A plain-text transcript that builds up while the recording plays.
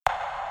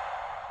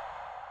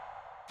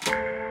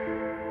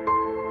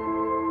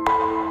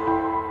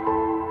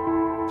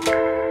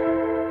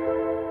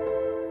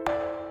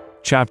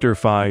Chapter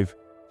 5.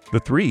 The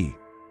Three.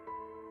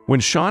 When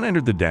Sean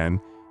entered the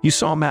den, he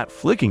saw Matt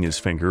flicking his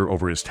finger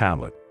over his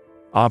tablet,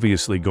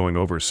 obviously going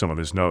over some of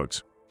his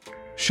notes.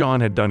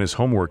 Sean had done his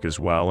homework as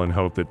well and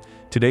hoped that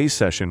today's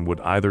session would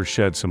either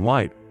shed some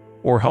light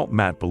or help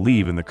Matt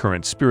believe in the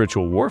current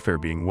spiritual warfare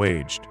being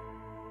waged.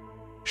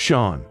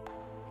 "Sean,"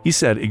 he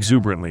said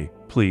exuberantly,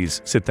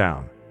 "please sit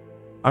down.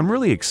 I'm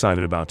really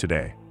excited about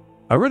today.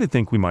 I really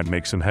think we might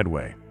make some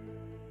headway.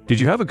 Did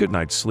you have a good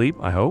night's sleep,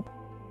 I hope?"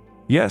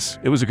 "Yes,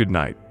 it was a good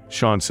night,"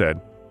 Sean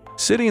said,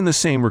 sitting in the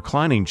same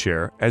reclining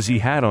chair as he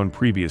had on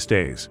previous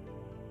days.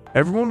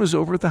 "Everyone was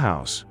over at the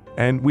house,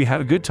 and we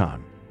had a good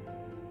time."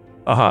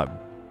 "Aha,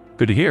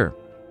 good to hear.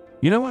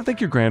 I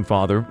think your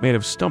grandfather may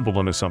have stumbled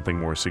onto something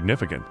more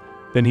significant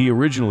than he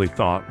originally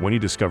thought when he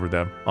discovered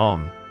that,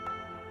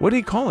 what did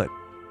he call it?"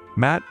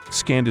 Matt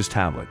scanned his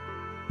tablet.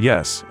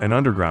 "Yes, an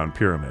underground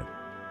pyramid.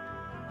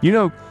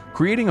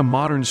 Creating a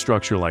modern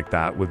structure like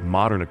that with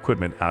modern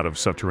equipment out of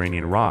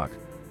subterranean rock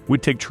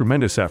would take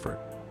tremendous effort.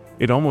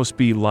 It'd almost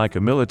be like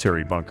a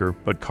military bunker,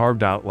 but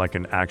carved out like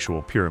an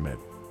actual pyramid."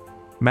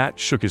 Matt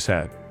shook his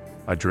head.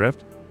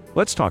 "Adrift?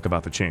 Let's talk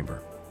about the chamber."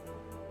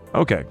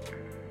 "Okay,"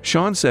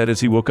 Sean said as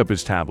he woke up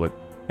his tablet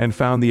and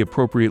found the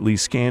appropriately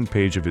scanned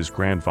page of his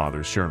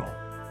grandfather's journal.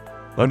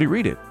 "Let me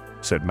read it,"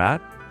 said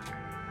Matt.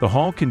 The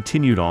hall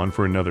continued on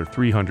for another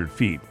 300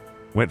 feet,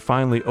 when it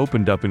finally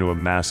opened up into a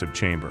massive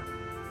chamber.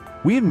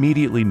 We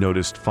immediately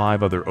noticed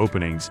 5 other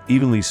openings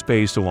evenly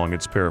spaced along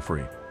its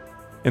periphery.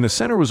 In the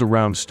center was a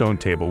round stone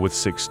table with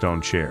 6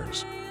 stone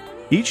chairs.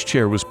 Each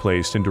chair was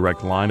placed in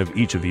direct line of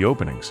each of the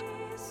openings.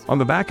 On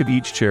the back of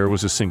each chair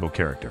was a single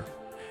character,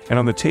 and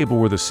on the table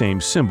were the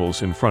same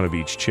symbols in front of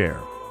each chair.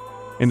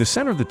 In the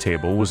center of the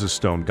table was a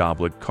stone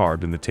goblet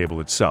carved in the table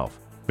itself,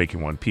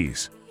 making one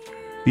piece.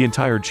 The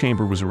entire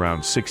chamber was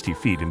around 60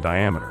 feet in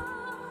diameter.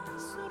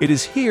 It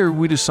is here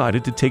we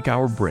decided to take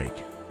our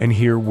break, and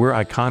here where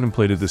I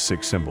contemplated the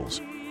 6 symbols.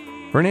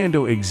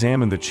 Fernando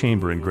examined the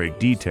chamber in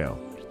great detail,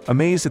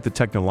 amazed at the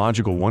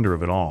technological wonder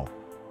of it all.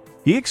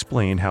 He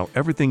explained how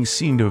everything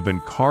seemed to have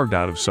been carved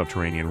out of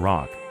subterranean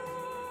rock.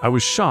 I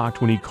was shocked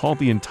when he called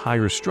the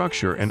entire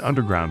structure an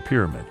underground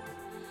pyramid.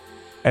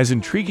 As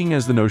intriguing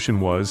as the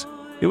notion was,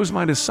 it was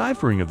my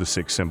deciphering of the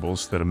 6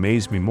 symbols that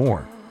amazed me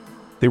more.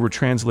 They were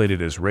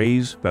translated as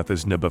Res,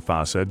 Bethas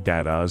Nibafasa,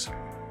 Dadas,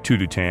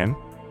 Tudutan,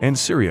 and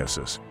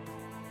Siriuses.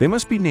 They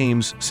must be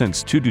names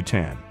since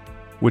Tudutan,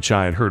 which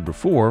I had heard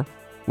before,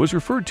 was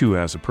referred to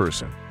as a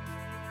person.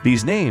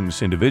 These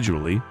names,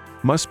 individually,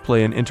 must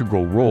play an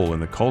integral role in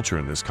the culture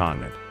in this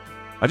continent.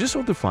 I just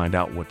hope to find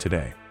out what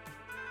today.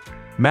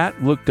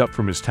 Matt looked up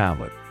from his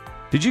tablet.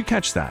 "Did you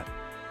catch that?"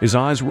 His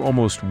eyes were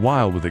almost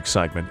wild with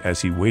excitement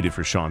as he waited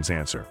for Sean's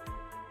answer.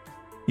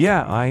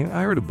 "Yeah, I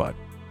heard a but."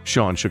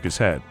 Sean shook his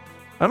head.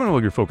 "I don't know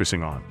what you're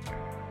focusing on."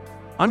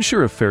 I'm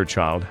sure if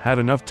Fairchild had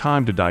enough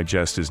time to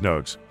digest his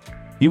notes,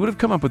 he would have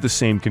come up with the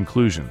same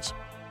conclusions,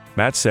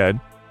 Matt said,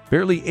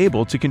 barely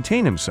able to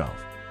contain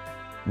himself.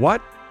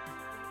 "What?"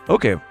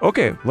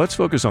 Okay, let's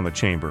focus on the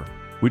chamber,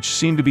 which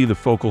seemed to be the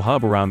focal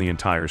hub around the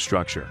entire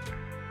structure.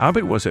 "How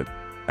big was it?"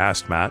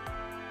 asked Matt.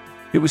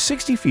 "It was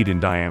 60 feet in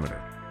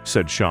diameter,"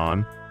 said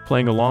Sean,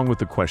 playing along with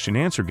the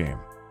question-answer game.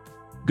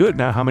 "Good,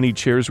 now how many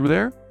chairs were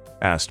there?"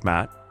 asked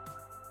Matt.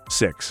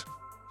 6.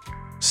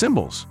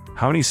 "Symbols?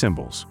 How many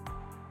symbols?"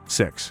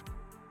 6.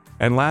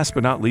 "And last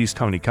but not least,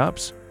 how many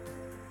cups?"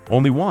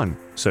 "Only 1,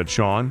 said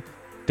Sean,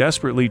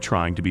 desperately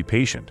trying to be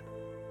patient.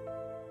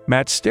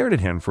 Matt stared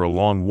at him for a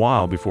long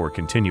while before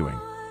continuing.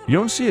 "You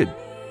don't see it,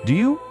 do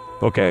you?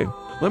 Okay,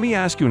 let me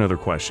ask you another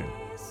question.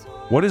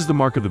 What is the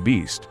mark of the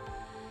beast?"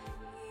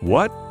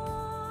 "What?"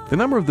 "The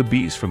number of the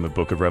beast from the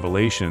book of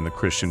Revelation in the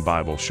Christian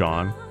Bible,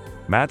 Sean,"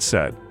 Matt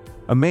said,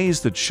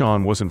 amazed that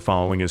Sean wasn't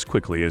following as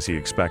quickly as he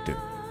expected.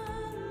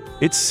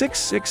 "It's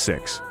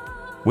 666.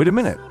 Wait a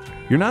minute,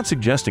 you're not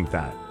suggesting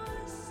that.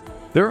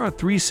 There are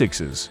 3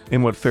 sixes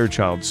in what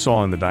Fairchild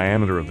saw in the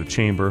diameter of the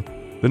chamber,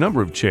 the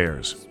number of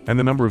chairs, and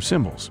the number of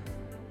symbols.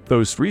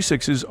 Those 3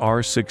 sixes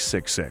are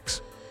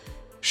 666.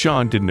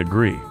 Sean didn't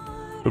agree.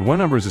 "But what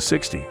number is a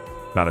 60,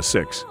 not a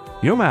 6?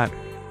 Matt,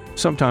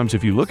 sometimes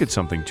if you look at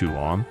something too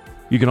long,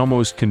 you can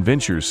almost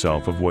convince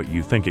yourself of what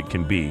you think it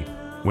can be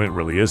when it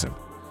really isn't."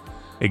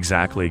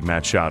 "Exactly,"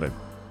 Matt shouted.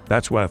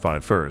 "That's what I thought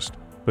at first.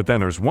 But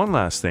then there's one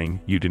last thing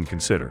you didn't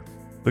consider.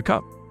 The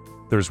cup.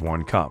 There's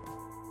 1 cup."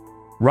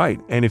 "Right,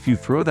 and if you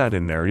throw that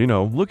in there,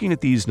 looking at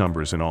these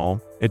numbers and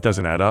all, it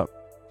doesn't add up,"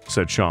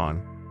 said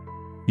Sean.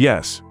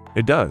 Yes,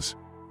 it does.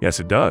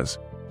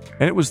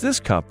 And it was this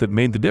cup that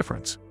made the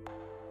difference."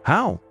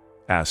 "How?"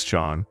 asked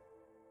Sean.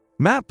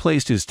 Matt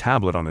placed his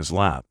tablet on his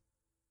lap.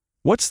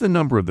 "What's the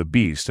number of the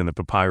beast in the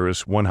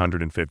Papyrus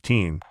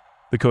 115,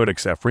 the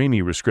Codex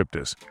Ephraemi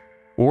Rescriptus,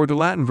 or the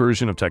Latin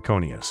version of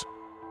Tychonius?"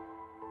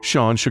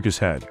 Sean shook his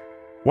head.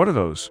 "What are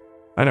those?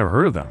 I never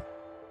heard of them."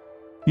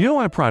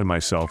 I pride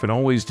myself in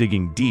always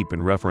digging deep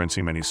and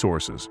referencing many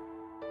sources.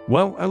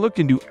 "Well, I looked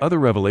into other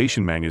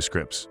Revelation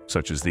manuscripts,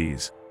 such as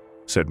these,"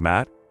 said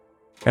Matt,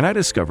 "and I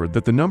discovered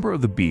that the number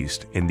of the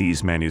beast in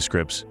these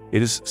manuscripts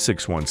is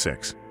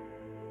 616.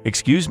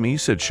 "Excuse me,"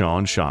 said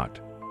Sean,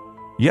 shocked.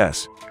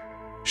 "Yes,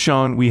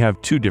 Sean, we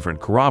have two different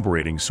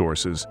corroborating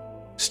sources,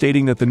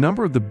 stating that the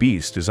number of the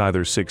beast is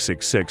either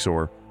 666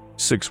 or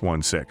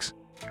 616.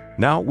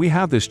 Now, we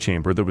have this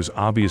chamber that was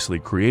obviously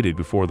created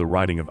before the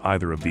writing of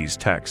either of these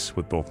texts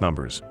with both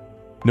numbers,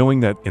 knowing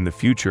that in the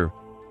future,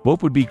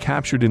 both would be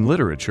captured in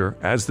literature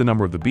as the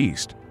number of the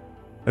beast.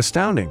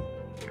 Astounding.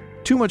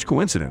 Too much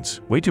coincidence,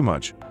 way too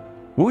much.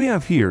 What we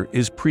have here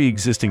is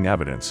pre-existing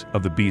evidence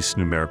of the beast's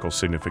numerical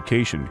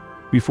signification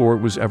before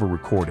it was ever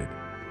recorded."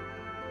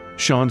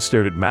 Sean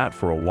stared at Matt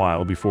for a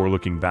while before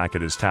looking back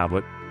at his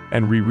tablet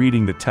and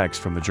rereading the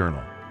text from the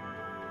journal.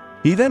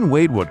 He then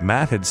weighed what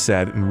Matt had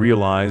said and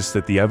realized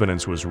that the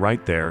evidence was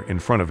right there in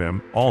front of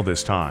him all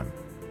this time.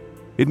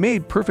 It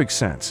made perfect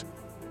sense.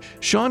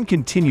 Sean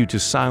continued to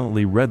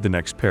silently read the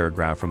next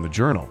paragraph from the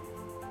journal.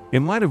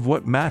 In light of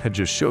what Matt had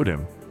just showed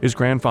him, his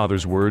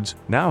grandfather's words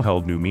now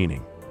held new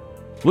meaning.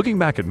 Looking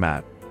back at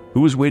Matt,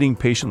 who was waiting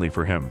patiently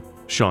for him,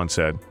 Sean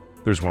said,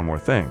 "There's one more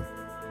thing.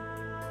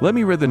 Let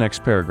me read the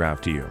next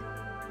paragraph to you."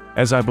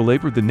 As I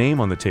belabored the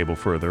name on the table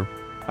further,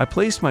 I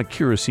placed my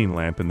kerosene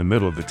lamp in the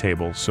middle of the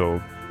table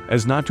so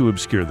as not to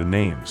obscure the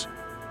names.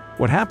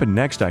 What happened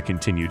next I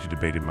continued to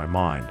debate in my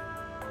mind,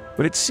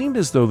 but it seemed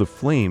as though the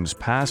flames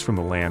passed from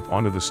the lamp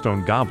onto the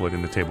stone goblet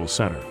in the table's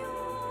center.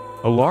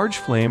 A large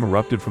flame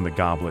erupted from the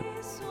goblet,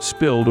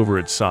 spilled over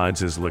its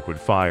sides as liquid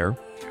fire,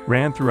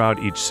 ran throughout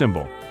each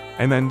symbol,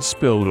 and then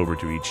spilled over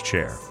to each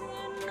chair.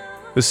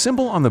 The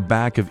symbol on the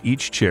back of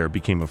each chair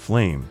became a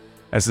flame,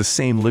 as the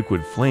same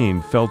liquid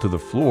flame fell to the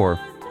floor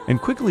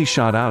and quickly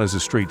shot out as a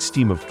straight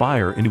stream of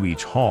fire into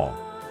each hall.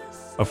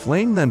 A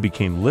flame then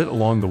became lit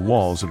along the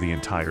walls of the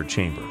entire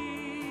chamber,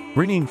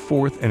 bringing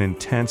forth an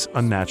intense,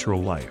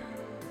 unnatural light.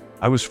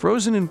 I was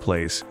frozen in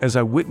place as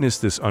I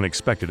witnessed this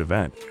unexpected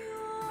event.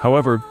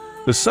 However,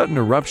 the sudden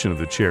eruption of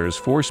the chairs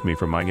forced me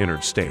from my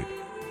inert state.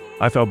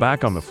 I fell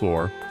back on the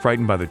floor,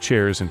 frightened by the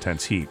chair's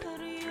intense heat.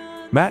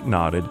 Matt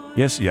nodded,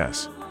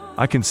 yes,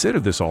 I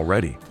considered this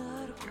already.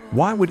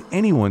 Why would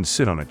anyone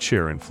sit on a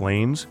chair in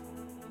flames?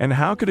 And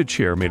how could a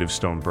chair made of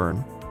stone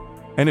burn?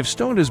 And if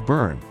stone does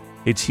burn,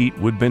 its heat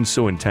would have been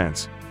so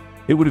intense,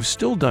 it would have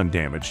still done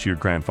damage to your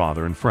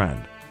grandfather and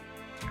friend.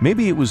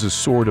 Maybe it was a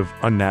sort of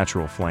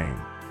unnatural flame.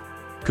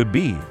 Could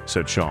be,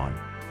 said Sean.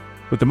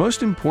 But the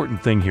most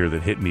important thing here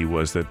that hit me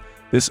was that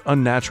this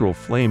unnatural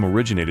flame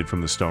originated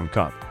from the stone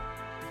cup.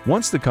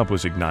 Once the cup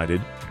was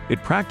ignited,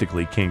 it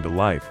practically came to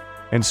life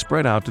and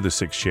spread out to the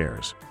 6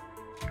 chairs.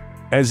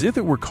 As if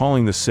it were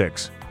calling the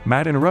 6,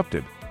 Matt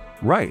interrupted.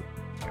 Right.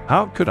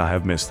 How could I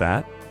have missed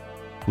that?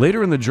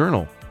 Later in the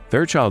journal,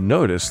 Fairchild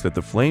noticed that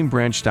the flame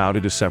branched out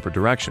into separate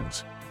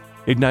directions,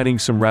 igniting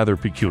some rather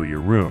peculiar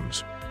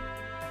rooms.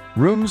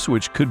 Rooms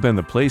which could have been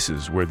the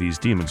places where these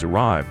demons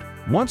arrived,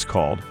 once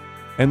called,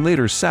 and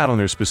later sat on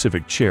their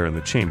specific chair in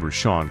the chamber,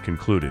 Sean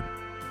concluded.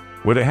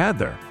 What they had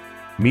there?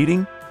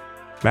 Meeting?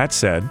 Matt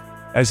said,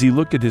 as he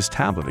looked at his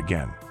tablet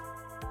again.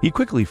 He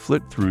quickly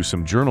flipped through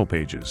some journal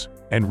pages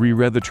and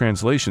reread the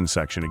translation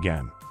section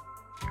again.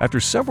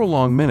 After several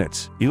long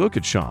minutes, he looked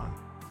at Sean.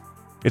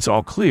 It's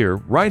all clear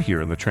right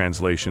here in the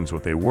translations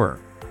what they were,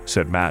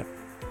 said Matt.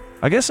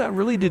 I guess I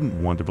really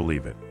didn't want to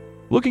believe it.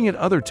 Looking at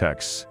other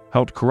texts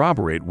helped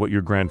corroborate what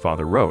your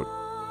grandfather wrote.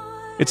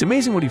 It's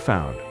amazing what he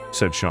found,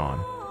 said Sean.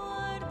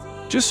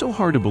 Just so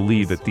hard to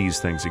believe that these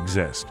things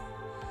exist.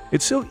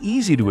 It's so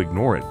easy to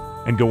ignore it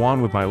and go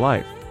on with my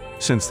life,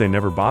 since they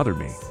never bothered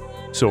me.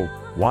 So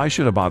why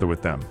should I bother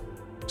with them?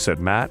 Said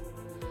Matt.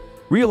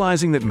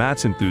 Realizing that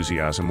Matt's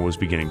enthusiasm was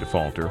beginning to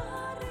falter,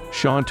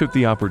 Sean took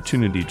the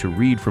opportunity to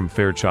read from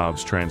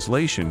Fairchild's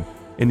translation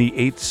in the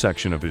 8th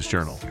section of his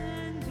journal.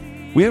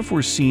 We have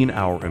foreseen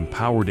our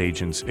empowered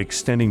agents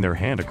extending their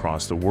hand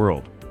across the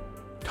world.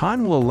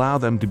 Time will allow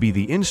them to be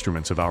the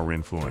instruments of our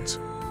influence.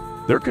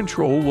 Their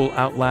control will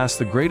outlast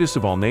the greatest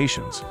of all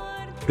nations.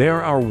 They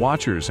are our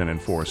watchers and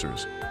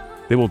enforcers.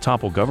 They will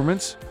topple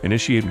governments,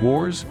 initiate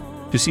wars,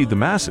 deceive the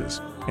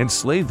masses,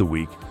 enslave the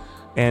weak,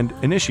 and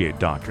initiate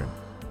doctrine.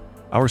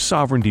 Our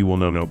sovereignty will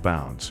know no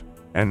bounds,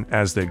 and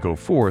as they go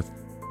forth,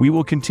 we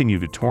will continue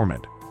to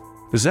torment,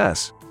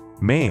 possess,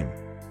 maim,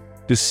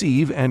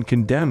 deceive, and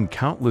condemn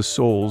countless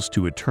souls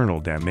to eternal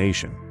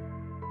damnation.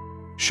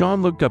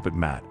 Sean looked up at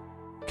Matt.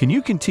 Can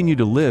you continue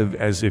to live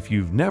as if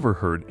you've never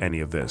heard any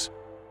of this?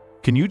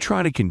 Can you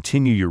try to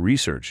continue your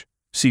research,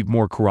 seek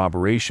more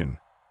corroboration,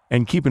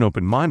 and keep an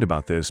open mind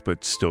about this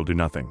but still do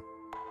nothing?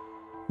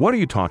 What are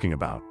you talking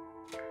about?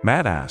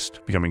 Matt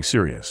asked, becoming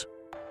serious.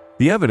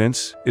 The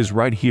evidence is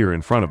right here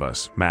in front of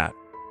us, Matt.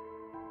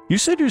 You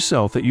said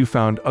yourself that you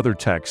found other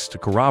texts to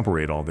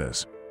corroborate all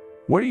this.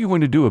 What are you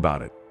going to do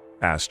about it?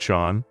 Asked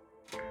Sean.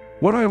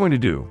 What am I going to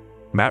do?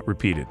 Matt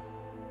repeated.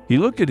 He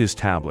looked at his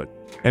tablet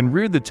and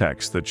read the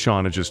text that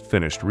Sean had just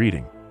finished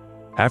reading.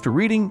 After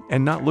reading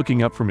and not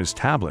looking up from his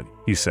tablet,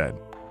 he said,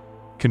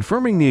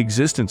 confirming the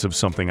existence of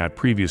something I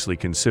previously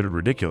considered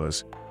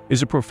ridiculous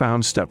is a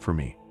profound step for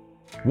me.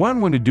 What I'm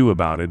going to do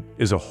about it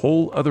is a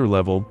whole other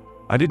level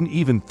I didn't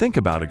even think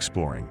about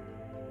exploring.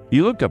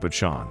 He looked up at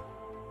Sean.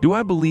 Do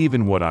I believe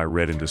in what I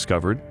read and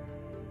discovered?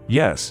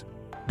 Yes.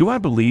 Do I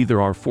believe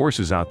there are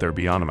forces out there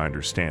beyond my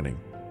understanding?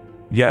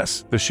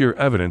 Yes, the sheer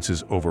evidence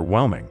is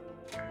overwhelming.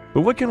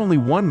 But what can only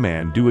one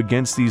man do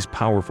against these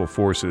powerful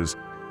forces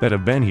that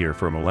have been here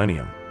for a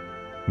millennium?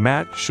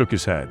 Matt shook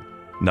his head.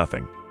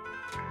 Nothing.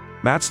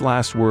 Matt's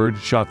last word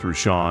shot through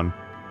Sean,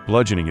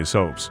 bludgeoning his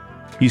hopes.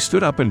 He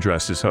stood up and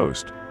dressed his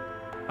host.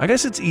 I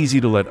guess it's easy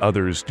to let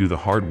others do the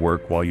hard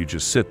work while you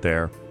just sit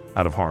there,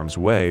 out of harm's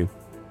way,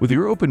 with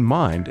your open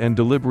mind and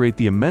deliberate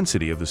the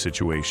immensity of the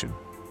situation.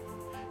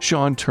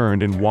 Sean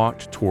turned and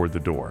walked toward the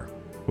door.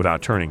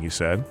 Without turning, he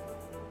said,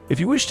 "If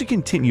you wish to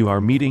continue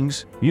our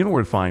meetings, you know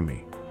where to find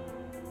me."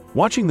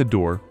 Watching the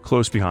door,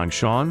 close behind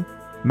Sean,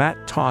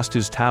 Matt tossed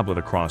his tablet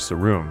across the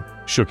room,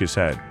 shook his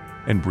head,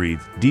 and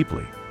breathed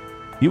deeply.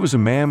 He was a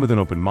man with an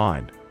open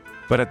mind,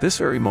 but at this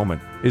very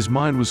moment, his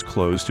mind was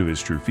closed to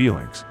his true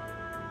feelings.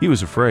 He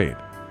was afraid.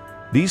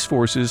 These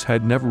forces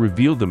had never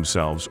revealed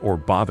themselves or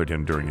bothered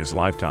him during his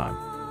lifetime.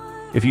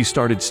 If he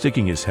started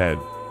sticking his head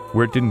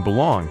where it didn't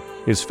belong,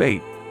 his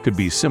fate could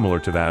be similar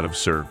to that of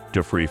Sir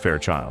Geoffrey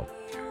Fairchild.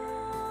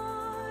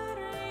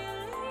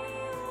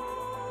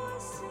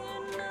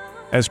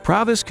 As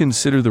Pravus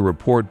considered the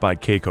report by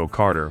Keiko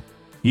Carter,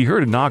 he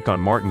heard a knock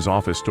on Martin's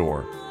office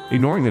door.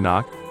 Ignoring the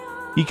knock,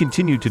 he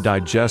continued to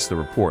digest the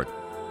report.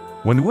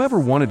 When whoever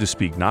wanted to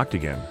speak knocked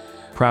again,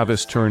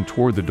 Pravus turned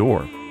toward the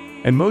door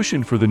and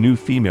motioned for the new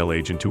female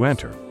agent to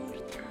enter.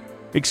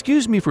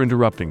 "Excuse me for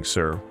interrupting,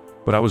 sir,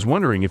 but I was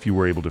wondering if you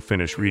were able to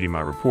finish reading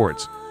my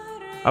reports.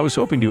 I was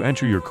hoping to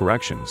enter your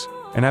corrections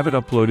and have it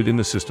uploaded in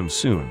the system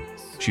soon,"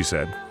 she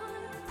said.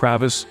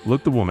 Pravus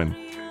looked the woman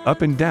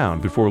up and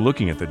down before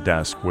looking at the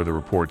desk where the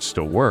reports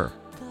still were.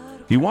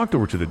 He walked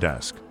over to the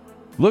desk,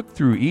 looked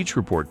through each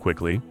report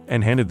quickly,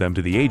 and handed them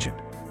to the agent.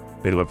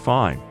 "They look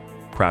fine,"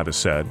 Pravus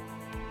said.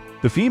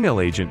 The female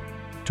agent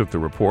took the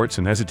reports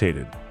and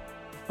hesitated.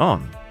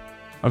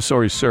 I'm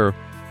sorry, sir,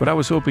 but I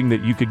was hoping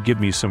that you could give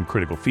me some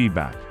critical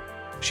feedback,"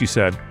 she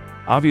said,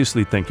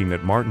 obviously thinking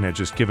that Martin had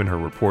just given her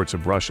reports a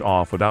brush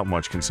off without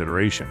much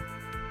consideration.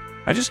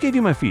 "I just gave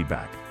you my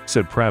feedback,"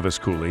 said Pravus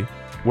coolly.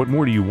 "What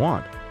more do you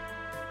want?"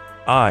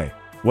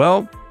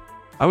 Well,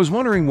 I was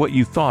wondering what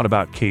you thought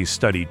about case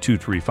study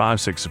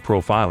 2356's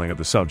profiling of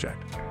the subject.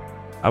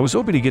 I was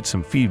hoping to get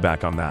some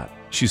feedback on that,"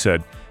 she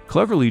said,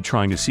 cleverly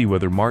trying to see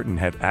whether Martin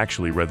had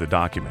actually read the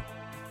document.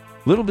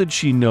 Little did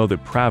she know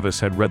that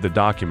Pravus had read the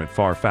document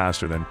far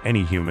faster than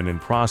any human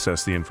and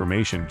processed the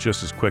information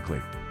just as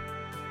quickly.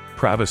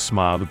 Pravus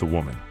smiled at the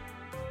woman.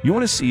 "You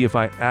want to see if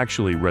I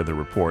actually read the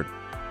report?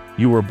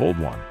 You were a bold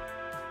one."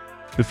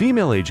 The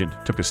female agent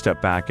took a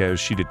step back as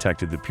she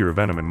detected the pure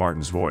venom in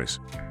Martin's voice.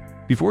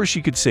 Before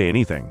she could say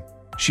anything,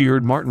 she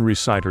heard Martin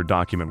recite her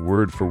document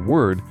word for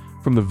word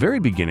from the very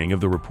beginning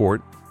of the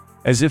report,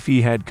 as if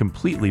he had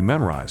completely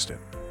memorized it.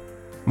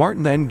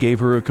 Martin then gave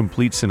her a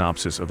complete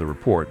synopsis of the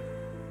report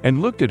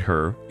and looked at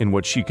her in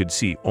what she could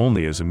see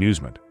only as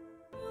amusement.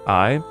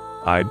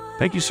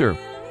 Thank you, sir.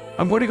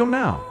 I'm going to go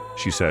now,"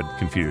 she said,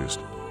 confused.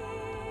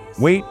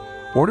 "Wait,"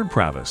 ordered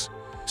Pravus,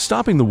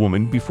 stopping the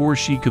woman before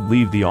she could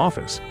leave the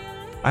office.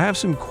 "I have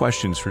some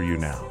questions for you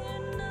now."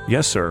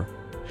 "Yes, sir,"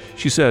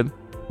 she said,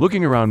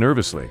 looking around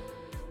nervously,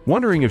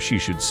 wondering if she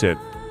should sit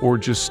or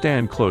just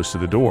stand close to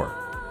the door.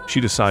 She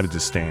decided to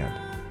stand.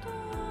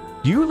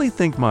 "Do you really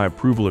think my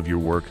approval of your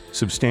work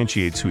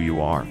substantiates who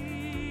you are?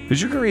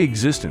 Does your very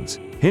existence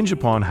hinge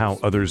upon how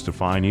others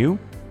define you?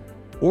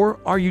 Or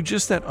are you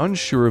just that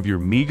unsure of your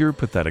meager,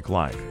 pathetic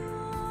life?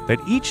 That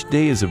each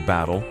day is a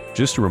battle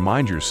just to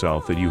remind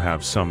yourself that you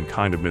have some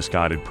kind of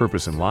misguided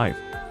purpose in life?"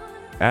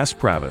 asked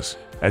Pravus,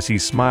 as he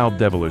smiled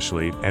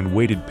devilishly and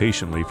waited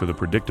patiently for the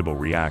predictable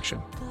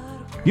reaction.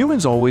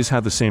 Humans always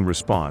have the same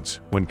response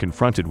when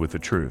confronted with the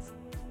truth.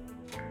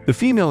 The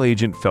female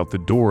agent felt the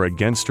door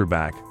against her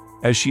back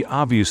as she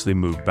obviously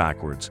moved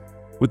backwards,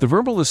 with the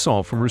verbal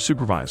assault from her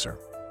supervisor.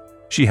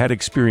 She had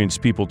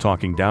experienced people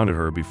talking down to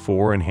her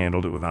before and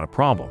handled it without a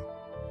problem,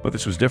 but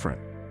this was different.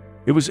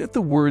 It was as if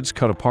the words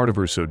cut a part of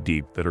her so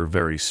deep that her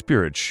very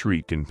spirit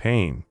shrieked in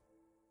pain.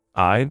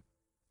 I,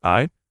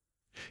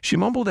 she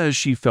mumbled as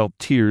she felt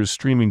tears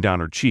streaming down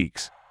her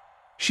cheeks.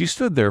 She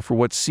stood there for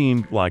what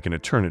seemed like an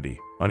eternity,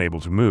 unable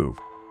to move.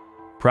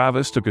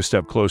 Pravus took a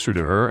step closer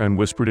to her and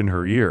whispered in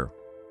her ear,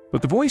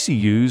 but the voice he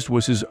used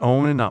was his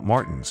own and not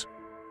Martin's.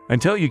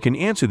 "Until you can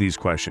answer these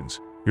questions,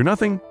 you're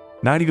nothing,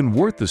 not even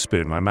worth the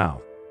spit in my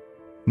mouth.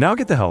 Now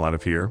get the hell out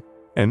of here,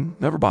 and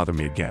never bother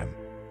me again."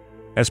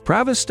 As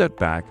Pravus stepped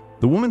back,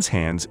 the woman's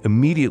hands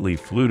immediately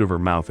flew to her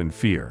mouth in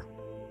fear.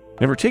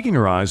 Never taking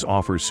her eyes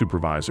off her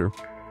supervisor,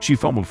 she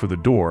fumbled for the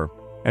door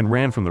and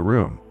ran from the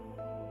room.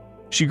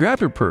 She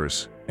grabbed her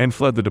purse and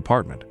fled the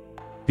department.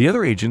 The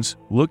other agents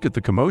looked at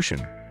the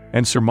commotion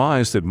and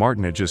surmised that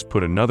Martin had just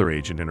put another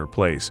agent in her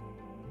place,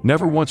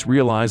 never once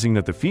realizing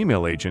that the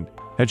female agent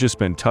had just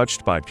been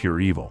touched by pure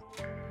evil.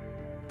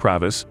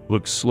 Pravus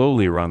looked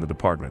slowly around the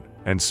department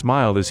and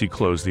smiled as he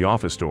closed the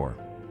office door.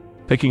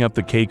 Picking up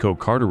the Keiko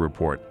Carter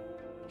report,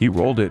 he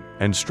rolled it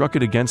and struck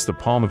it against the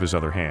palm of his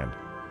other hand,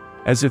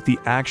 as if the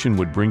action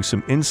would bring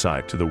some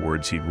insight to the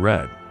words he'd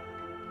read.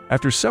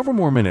 After several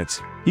more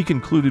minutes, he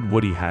concluded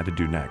what he had to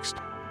do next.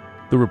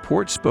 The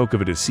report spoke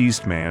of a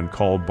deceased man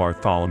called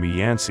Bartholomew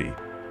Yancey,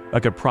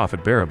 like a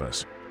prophet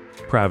Barabbas.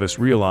 Pravus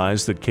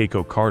realized that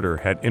Keiko Carter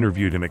had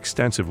interviewed him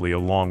extensively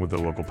along with the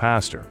local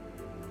pastor,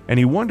 and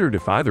he wondered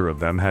if either of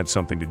them had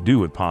something to do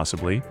with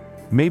possibly,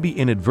 maybe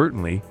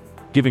inadvertently,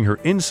 giving her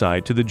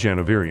insight to the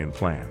genovirion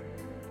plan.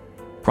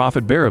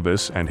 Prophet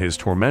Barabbas and his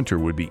tormentor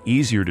would be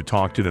easier to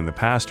talk to than the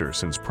pastor,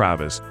 since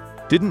Pravus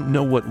didn't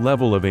know what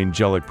level of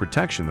angelic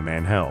protection the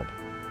man held.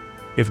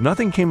 If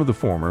nothing came of the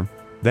former,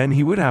 then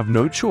he would have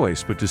no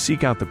choice but to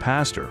seek out the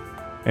pastor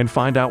and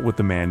find out what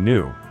the man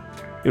knew.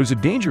 It was a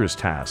dangerous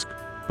task,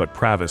 but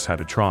Pravus had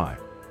to try.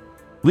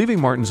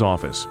 Leaving Martin's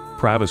office,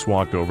 Pravus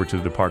walked over to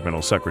the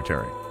departmental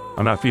secretary.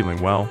 "I'm not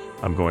feeling well.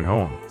 I'm going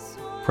home,"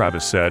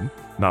 Pravus said,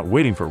 not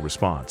waiting for a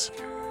response.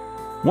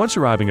 Once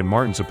arriving at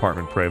Martin's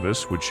apartment,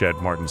 Pravus would shed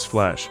Martin's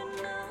flesh,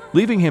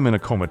 leaving him in a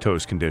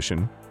comatose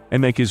condition,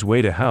 and make his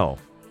way to hell,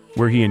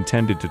 where he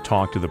intended to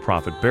talk to the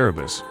prophet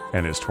Barabbas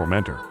and his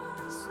tormentor.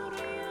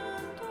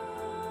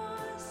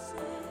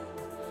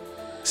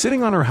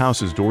 Sitting on her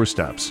house's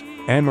doorsteps,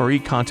 Anne-Marie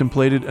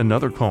contemplated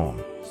another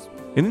poem.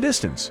 In the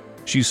distance,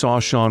 she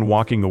saw Sean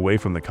walking away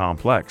from the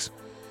complex.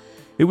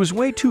 It was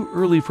way too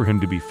early for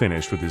him to be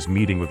finished with his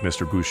meeting with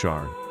Mr.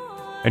 Bouchard,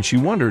 and she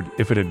wondered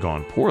if it had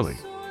gone poorly.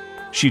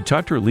 She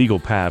tucked her legal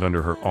pad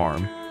under her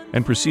arm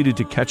and proceeded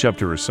to catch up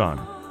to her son,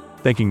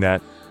 thinking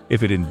that,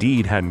 if it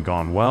indeed hadn't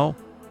gone well,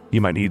 he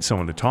might need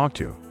someone to talk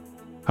to.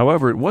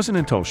 However, it wasn't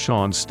until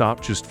Sean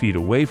stopped just feet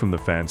away from the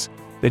fence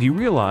that he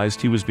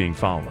realized he was being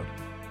followed.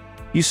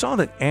 He saw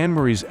that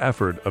Anne-Marie's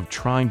effort of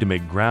trying to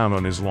make ground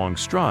on his long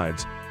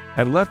strides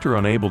had left her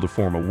unable to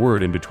form a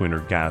word in between her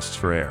gasps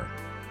for air.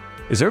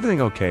 "Is everything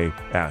okay?"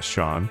 asked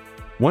Sean,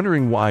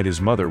 wondering why his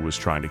mother was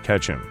trying to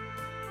catch him.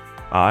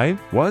 "I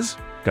was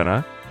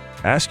gonna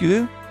ask you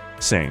the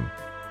same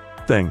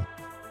thing.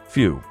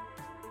 Phew,"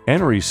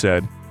 Anne-Marie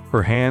said,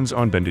 her hands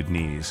on bended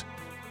knees.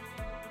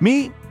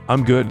 "Me?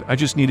 I'm good. I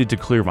just needed to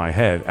clear my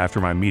head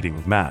after my meeting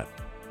with Matt.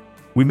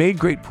 We made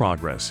great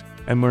progress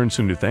and learned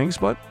some new things,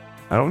 but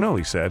I don't know,"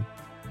 he said.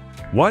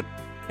 "What?"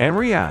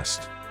 Anne-Marie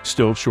asked,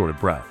 still short of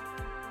breath.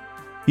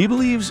 "He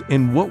believes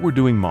in what we're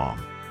doing, Mom,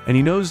 and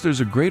he knows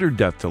there's a greater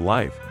depth to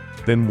life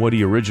than what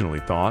he originally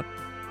thought,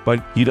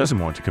 but he doesn't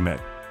want to commit.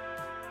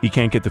 He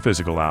can't get the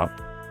physical out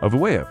of the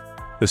way of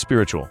the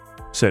spiritual,"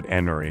 said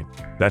Anne-Marie.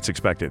 "That's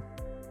expected.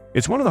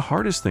 It's one of the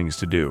hardest things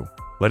to do,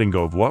 letting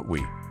go of what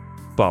we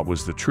thought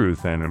was the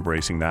truth and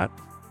embracing that.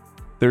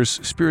 There's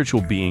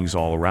spiritual beings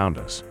all around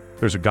us.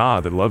 There's a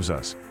God that loves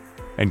us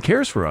and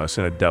cares for us,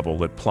 and a devil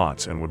that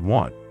plots and would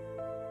want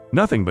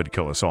nothing but to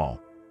kill us all.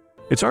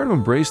 It's hard to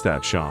embrace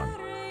that, Sean.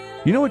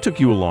 You know it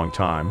took you a long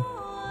time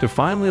to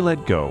finally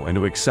let go and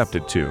to accept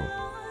it too."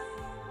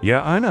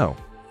 "Yeah, I know.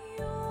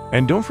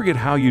 And don't forget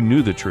how you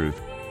knew the truth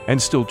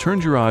and still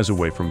turned your eyes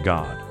away from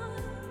God.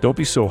 Don't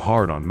be so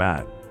hard on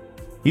Matt.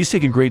 He's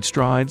taking great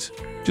strides.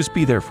 Just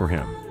be there for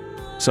him.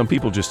 Some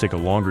people just take a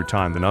longer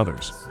time than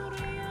others.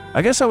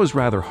 I guess I was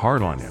rather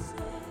hard on him.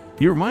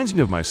 He reminds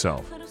me of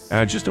myself, and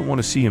I just don't want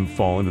to see him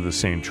fall into the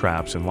same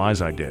traps and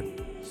lies I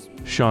did."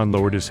 Sean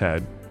lowered his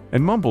head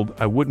and mumbled,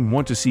 "I wouldn't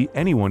want to see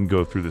anyone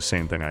go through the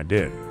same thing I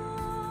did."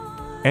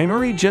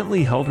 Anne-Marie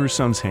gently held her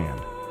son's hand.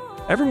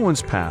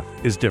 "Everyone's path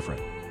is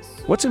different.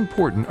 What's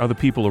important are the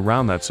people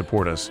around that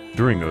support us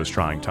during those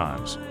trying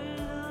times."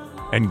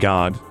 "And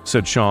God,"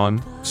 said Sean,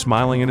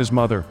 smiling at his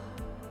mother.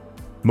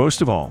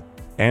 "Most of all,"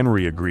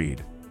 Anne-Marie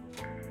agreed.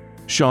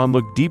 Sean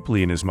looked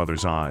deeply in his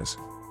mother's eyes,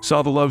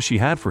 saw the love she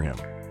had for him,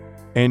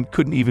 and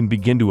couldn't even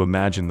begin to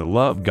imagine the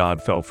love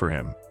God felt for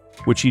him,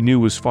 which he knew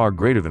was far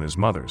greater than his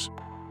mother's.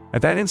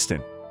 At that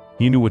instant,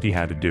 he knew what he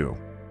had to do.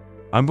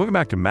 "I'm going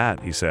back to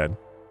Matt," he said.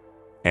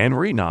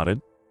 Anne-Marie nodded.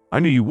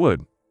 "I knew you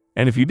would,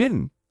 and if you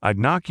didn't, I'd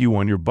knock you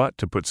on your butt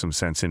to put some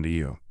sense into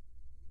you."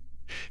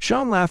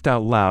 Sean laughed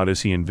out loud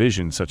as he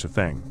envisioned such a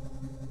thing.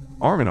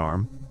 Arm in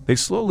arm, they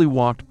slowly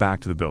walked back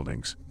to the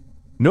buildings.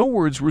 No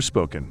words were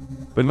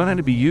spoken, but none had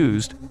to be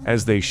used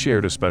as they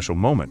shared a special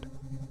moment,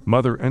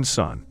 mother and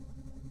son.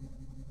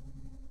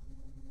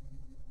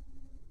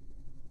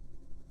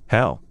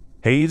 Hell,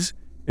 Hades,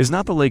 is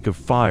not the lake of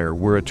fire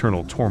where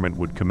eternal torment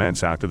would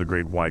commence after the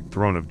great white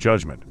throne of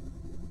judgment.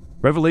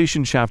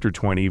 Revelation chapter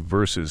 20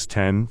 verses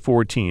 10,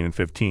 14, and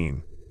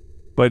 15.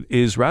 But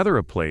is rather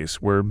a place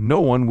where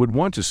no one would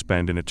want to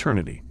spend an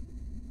eternity.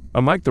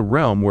 Unlike the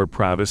realm where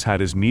Pravus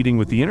had his meeting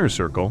with the inner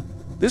circle,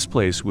 this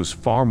place was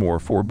far more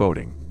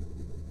foreboding.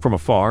 From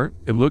afar,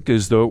 it looked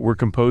as though it were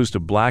composed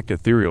of black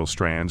ethereal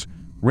strands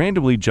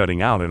randomly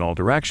jutting out in all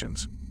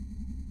directions.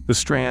 The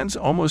strands,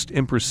 almost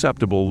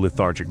imperceptible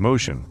lethargic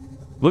motion,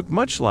 looked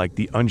much like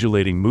the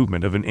undulating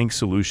movement of an ink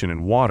solution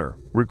in water,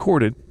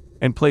 recorded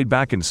and played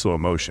back in slow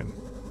motion.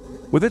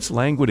 With its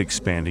languid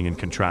expanding and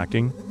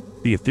contracting,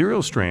 the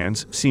ethereal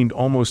strands seemed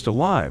almost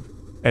alive,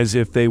 as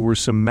if they were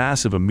some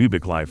massive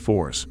amoebic life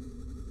force.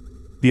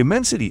 The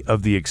immensity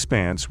of the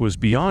expanse was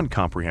beyond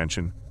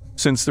comprehension,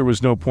 since there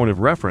was no point of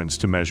reference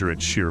to measure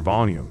its sheer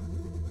volume.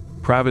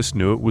 Pravus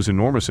knew it was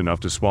enormous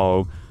enough to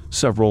swallow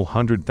several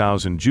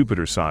 100,000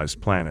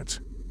 Jupiter-sized planets,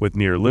 with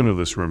near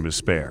limitless room to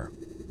spare.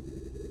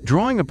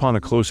 Drawing upon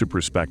a closer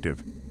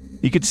perspective,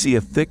 he could see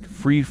a thick,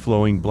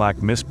 free-flowing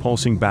black mist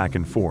pulsing back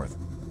and forth.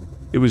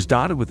 It was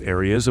dotted with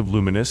areas of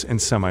luminous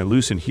and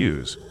semi-lucent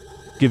hues,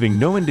 giving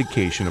no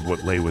indication of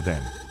what lay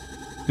within.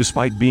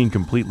 Despite being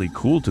completely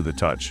cool to the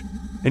touch,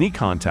 any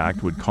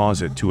contact would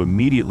cause it to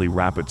immediately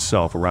wrap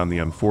itself around the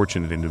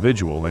unfortunate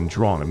individual and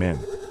draw him in.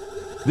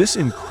 This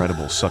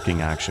incredible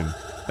sucking action,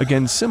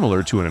 again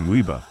similar to an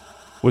amoeba,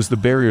 was the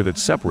barrier that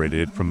separated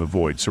it from the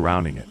void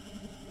surrounding it.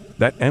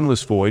 That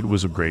endless void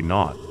was a gray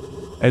knot,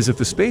 as if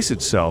the space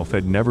itself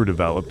had never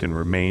developed and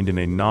remained in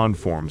a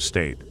non-formed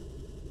state.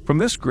 From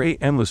this gray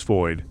endless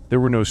void, there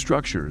were no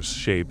structures,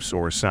 shapes,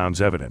 or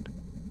sounds evident.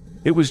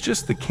 It was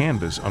just the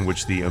canvas on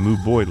which the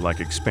amoeboid-like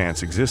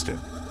expanse existed.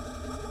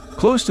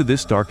 Close to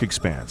this dark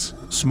expanse,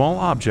 small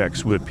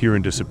objects would appear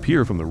and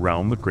disappear from the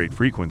realm with great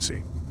frequency.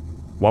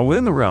 While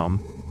within the realm,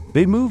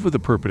 they moved with a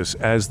purpose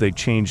as they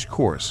changed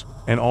course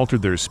and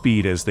altered their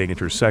speed as they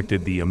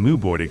intersected the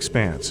amoeboid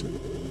expanse.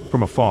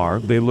 From afar,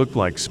 they looked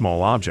like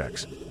small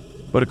objects,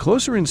 but a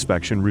closer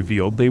inspection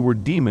revealed they were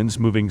demons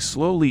moving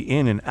slowly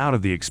in and out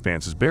of the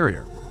expanse's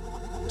barrier.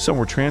 Some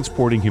were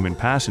transporting human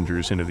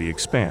passengers into the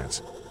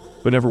expanse,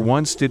 but never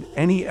once did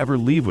any ever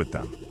leave with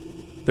them.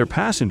 Their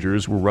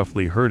passengers were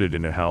roughly herded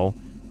into hell,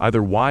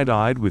 either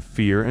wide-eyed with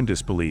fear and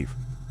disbelief,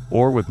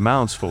 or with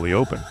mouths fully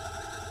open,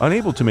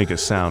 unable to make a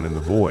sound in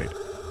the void.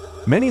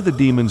 Many of the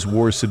demons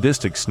wore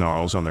sadistic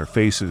snarls on their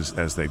faces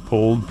as they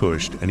pulled,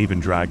 pushed, and even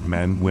dragged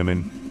men,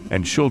 women,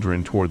 and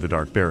children toward the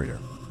dark barrier.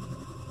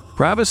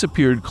 Pravus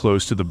appeared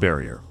close to the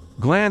barrier,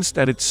 glanced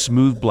at its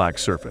smooth black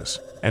surface,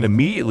 and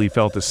immediately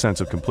felt a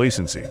sense of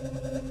complacency.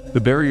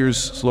 The barrier's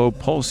slow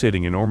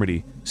pulsating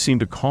enormity seemed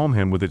to calm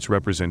him with its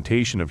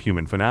representation of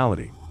human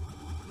finality.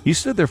 He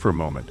stood there for a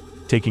moment,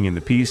 taking in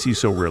the peace he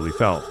so rarely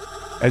felt,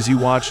 as he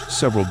watched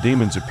several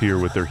demons appear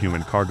with their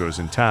human cargoes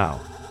in tow.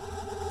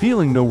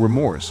 Feeling no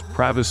remorse,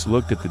 Pravus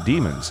looked at the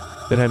demons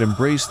that had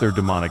embraced their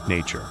demonic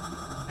nature,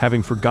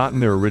 having forgotten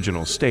their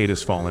original state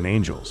as fallen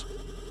angels.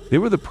 They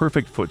were the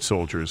perfect foot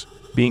soldiers,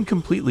 being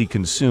completely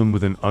consumed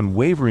with an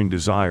unwavering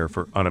desire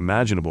for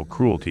unimaginable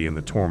cruelty and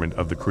the torment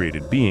of the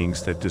created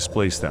beings that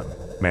displaced them,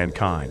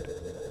 mankind.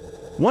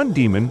 One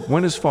demon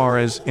went as far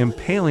as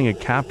impaling a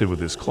captive with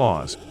his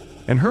claws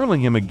and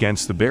hurling him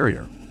against the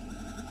barrier.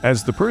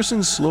 As the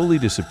person slowly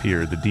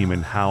disappeared, the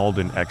demon howled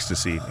in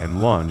ecstasy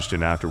and lunged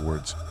in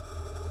afterwards.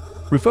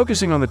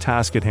 Refocusing on the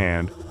task at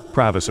hand,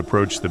 Pravus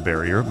approached the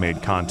barrier,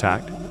 made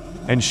contact,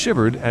 and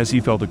shivered as he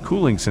felt a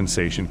cooling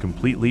sensation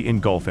completely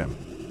engulf him.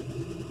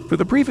 For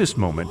the briefest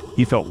moment,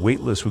 he felt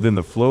weightless within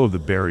the flow of the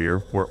barrier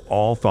where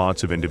all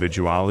thoughts of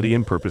individuality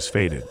and purpose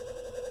faded.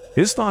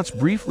 His thoughts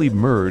briefly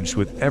merged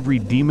with every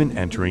demon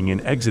entering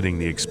and exiting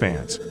the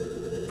expanse.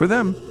 For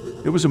them,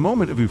 it was a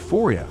moment of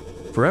euphoria.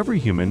 For every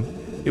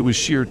human, it was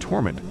sheer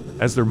torment,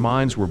 as their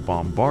minds were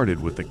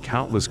bombarded with the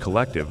countless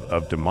collective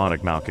of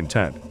demonic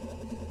malcontent,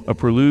 a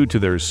prelude to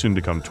their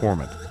soon-to-come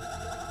torment.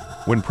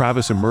 When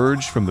Pravus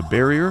emerged from the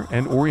barrier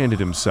and oriented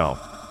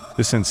himself,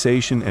 the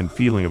sensation and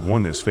feeling of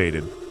oneness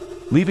faded,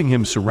 leaving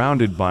him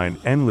surrounded by an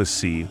endless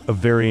sea of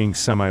varying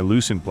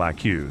semi-lucent black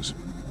hues.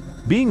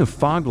 Being of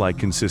fog-like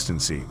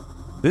consistency,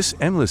 this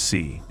endless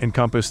sea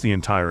encompassed the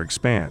entire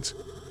expanse,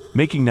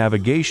 making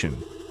navigation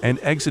and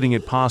exiting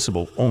it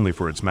possible only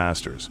for its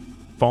masters,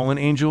 fallen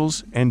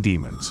angels and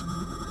demons.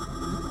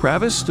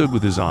 Pravus stood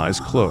with his eyes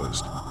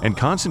closed and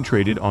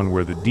concentrated on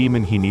where the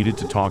demon he needed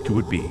to talk to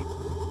would be.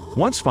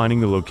 Once finding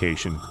the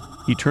location,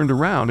 he turned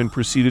around and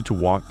proceeded to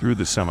walk through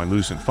the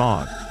semi-lucent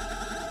fog.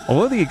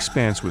 Although the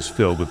expanse was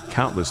filled with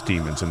countless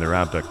demons and their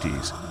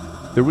abductees,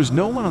 there was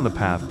no one on the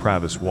path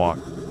Pravus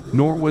walked,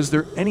 nor was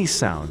there any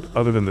sound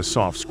other than the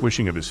soft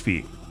squishing of his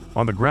feet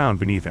on the ground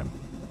beneath him.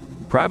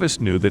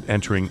 Pravus knew that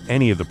entering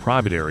any of the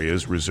private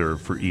areas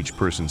reserved for each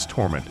person's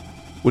torment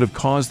would have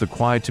caused the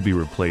quiet to be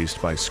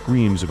replaced by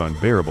screams of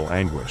unbearable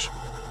anguish.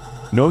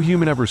 No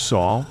human ever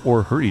saw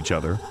or heard each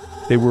other.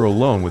 They were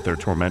alone with their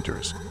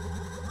tormentors.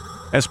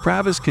 As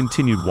Pravus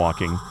continued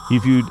walking, he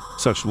viewed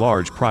such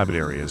large private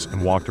areas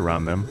and walked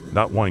around them,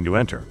 not wanting to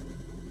enter.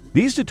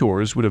 These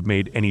detours would have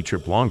made any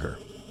trip longer,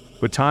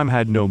 but time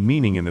had no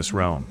meaning in this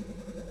realm.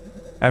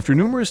 After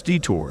numerous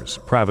detours,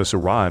 Pravus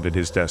arrived at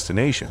his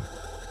destination.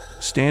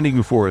 Standing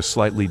before a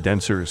slightly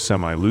denser,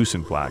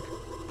 semi-lucent black,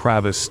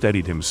 Pravus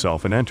steadied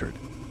himself and entered.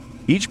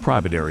 Each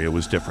private area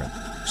was different,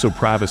 so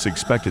Pravus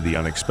expected the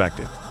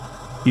unexpected.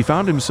 He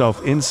found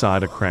himself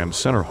inside a crammed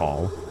center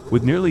hall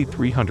with nearly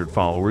 300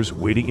 followers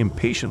waiting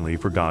impatiently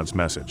for God's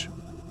message.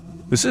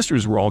 The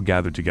sisters were all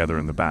gathered together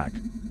in the back,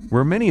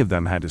 where many of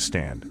them had to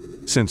stand,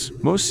 since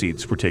most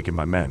seats were taken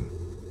by men.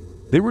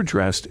 They were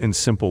dressed in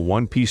simple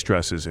one-piece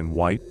dresses in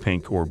white,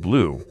 pink, or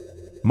blue,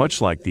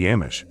 much like the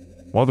Amish,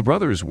 while the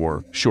brothers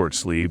wore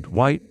short-sleeved,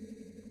 white,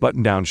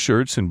 button-down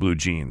shirts and blue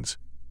jeans.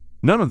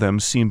 None of them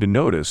seemed to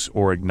notice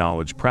or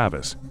acknowledge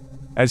Pravus,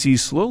 as he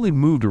slowly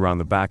moved around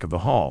the back of the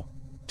hall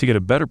to get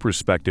a better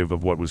perspective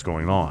of what was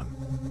going on.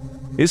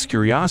 His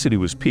curiosity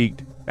was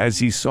piqued as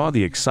he saw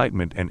the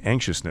excitement and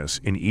anxiousness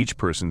in each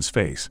person's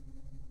face.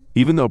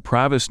 Even though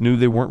Pravus knew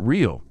they weren't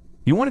real,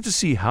 he wanted to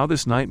see how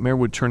this nightmare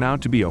would turn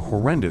out to be a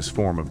horrendous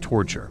form of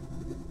torture.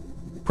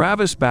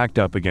 Pravus backed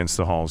up against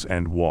the hall's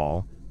end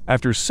wall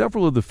after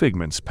several of the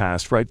figments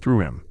passed right through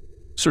him,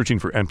 searching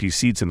for empty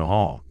seats in the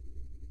hall.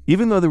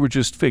 Even though they were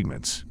just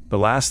figments, the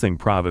last thing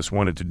Pravus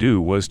wanted to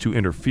do was to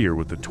interfere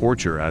with the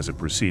torture as it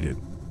proceeded.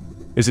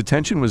 His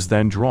attention was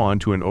then drawn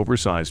to an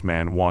oversized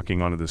man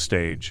walking onto the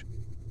stage.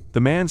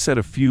 The man said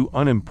a few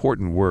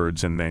unimportant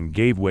words and then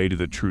gave way to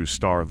the true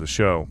star of the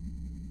show.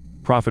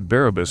 Prophet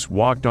Barabbas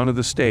walked onto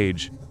the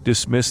stage,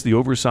 dismissed the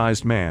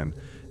oversized man,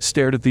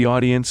 stared at the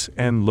audience,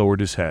 and lowered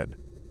his head,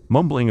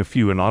 mumbling a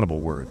few inaudible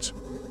words.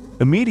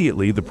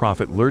 Immediately, the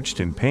prophet lurched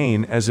in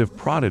pain as if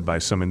prodded by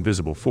some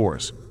invisible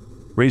force.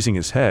 Raising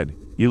his head,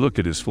 he looked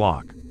at his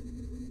flock.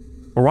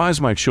 "Arise,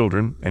 my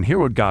children, and hear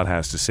what God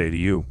has to say to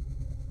you,"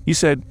 he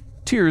said,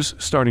 tears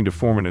starting to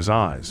form in his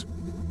eyes.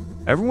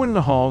 Everyone in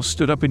the hall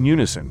stood up in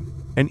unison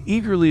and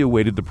eagerly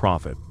awaited the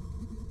prophet.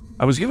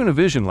 "I was given a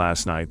vision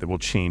last night that will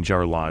change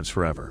our lives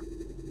forever.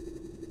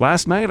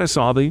 Last night I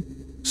saw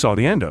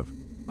the end of.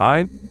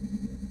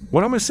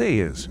 What I'm going to say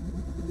is,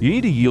 you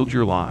need to yield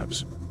your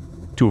lives.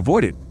 To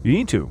avoid it, you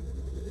need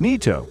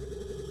to.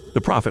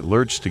 The prophet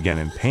lurched again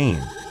in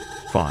pain.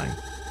 "Fine,"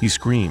 he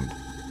screamed.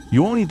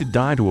 "You all need to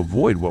die to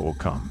avoid what will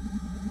come."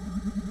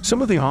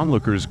 Some of the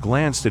onlookers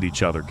glanced at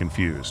each other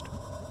confused.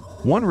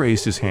 One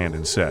raised his hand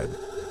and said,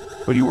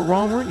 "But you were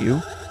wrong, weren't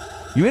you?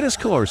 You made us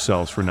kill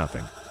ourselves for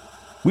nothing.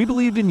 We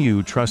believed in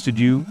you, trusted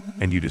you,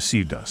 and you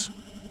deceived us."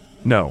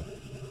 "No,"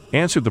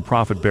 answered the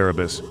prophet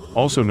Barabbas,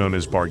 also known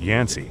as Bart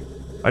Yancey.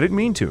 "I didn't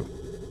mean to."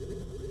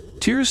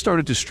 Tears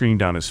started to stream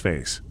down his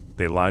face.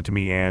 "They lied to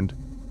me and—"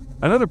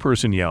 Another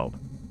person yelled,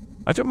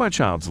 "I took my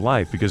child's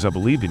life because I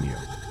believed in you."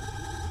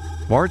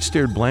 Bart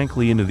stared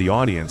blankly into the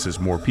audience as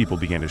more people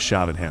began to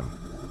shout at him.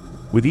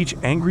 With each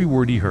angry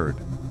word he heard,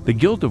 the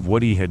guilt of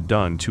what he had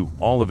done to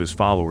all of his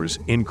followers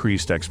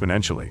increased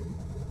exponentially,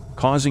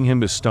 causing him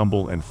to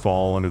stumble and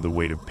fall under the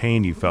weight of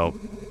pain he felt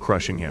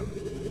crushing him.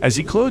 As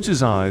he closed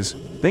his eyes,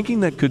 thinking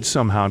that could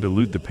somehow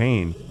dilute the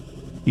pain,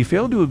 he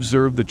failed to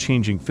observe the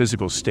changing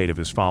physical state of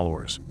his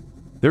followers.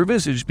 Their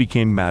visage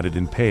became matted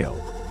and pale.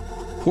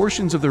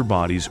 Portions of their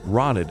bodies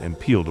rotted and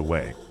peeled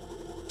away.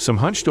 Some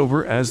hunched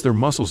over as their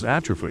muscles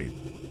atrophied,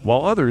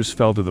 while others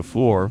fell to the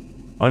floor,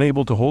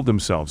 unable to hold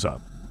themselves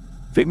up.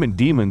 Figment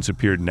demons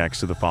appeared next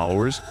to the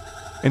followers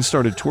and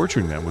started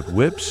torturing them with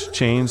whips,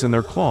 chains, and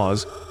their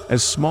claws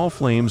as small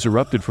flames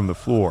erupted from the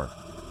floor.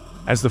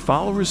 As the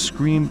followers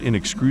screamed in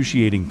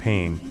excruciating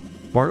pain,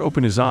 Bart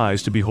opened his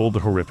eyes to behold the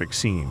horrific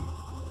scene.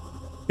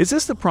 "Is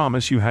this the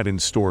promise you had in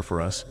store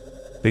for us?"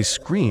 they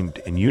screamed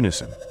in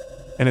unison.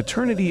 "An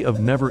eternity of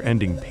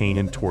never-ending pain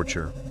and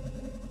torture."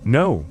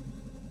 "No,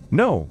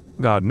 no,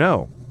 God,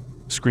 no,"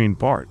 screamed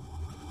Bart.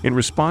 In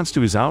response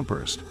to his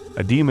outburst,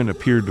 a demon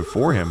appeared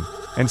before him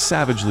and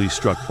savagely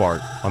struck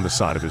Bart on the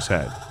side of his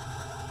head.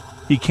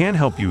 "He can't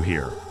help you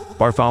here.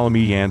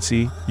 Bartholomew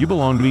Yancey, you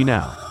belong to me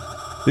now,"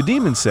 the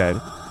demon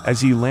said as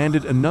he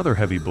landed another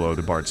heavy blow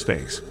to Bart's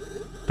face.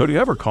 "Don't you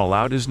ever call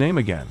out his name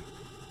again."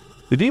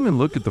 The demon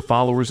looked at the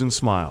followers and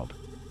smiled.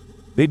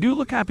 "They do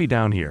look happy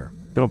down here,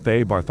 don't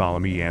they,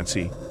 Bartholomew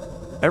Yancey?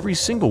 Every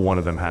single one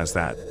of them has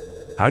that.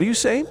 How do you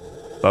say?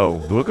 Oh,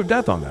 the look of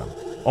death on them.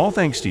 All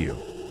thanks to you.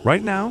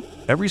 Right now,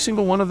 every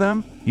single one of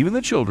them, even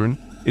the children,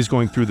 is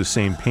going through the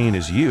same pain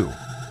as you.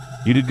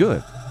 You did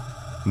good."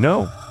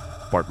 "No,"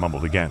 Bart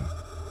mumbled again.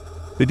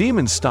 The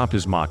demon stopped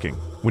his mocking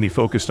when he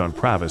focused on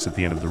Pravus at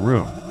the end of the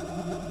room.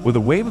 With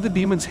a wave of the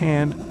demon's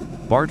hand,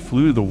 Bart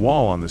flew to the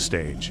wall on the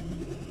stage.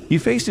 He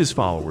faced his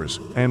followers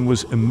and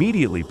was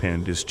immediately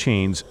pinned as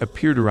chains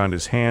appeared around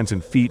his hands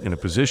and feet in a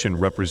position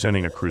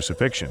representing a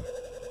crucifixion.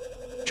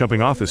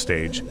 Jumping off the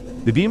stage,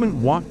 the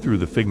demon walked through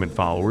the figment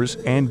followers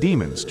and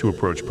demons to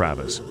approach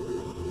Pravus.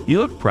 He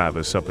looked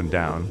Pravus up and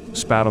down,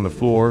 spat on the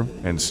floor,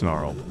 and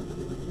snarled.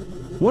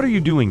 "What are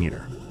you doing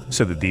here?"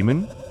 said the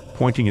demon,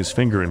 pointing his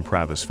finger in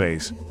Pravus'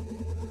 face.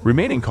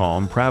 Remaining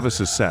calm, Pravus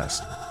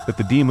assessed that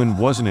the demon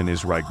wasn't in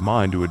his right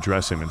mind to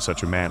address him in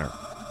such a manner.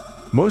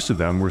 Most of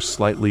them were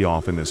slightly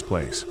off in this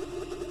place.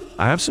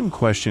 "I have some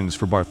questions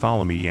for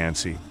Bartholomew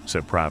Yancey,"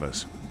 said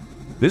Pravus.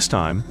 This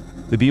time,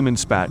 the demon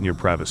spat near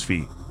Pravus'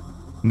 feet.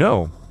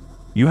 "No,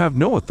 you have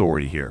no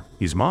authority here.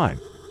 He's mine.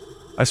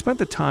 I spent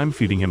the time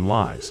feeding him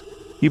lies.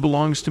 He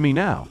belongs to me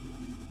now."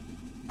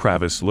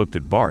 Pravus looked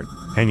at Bart,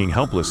 hanging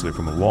helplessly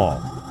from the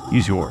wall.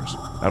 "He's yours.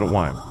 I don't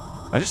want him.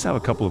 I just have a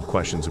couple of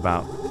questions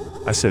about—"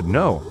 I said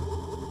no.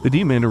 The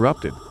demon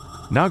interrupted.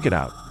 "Now get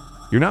out.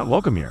 You're not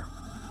welcome here."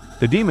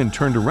 The demon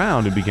turned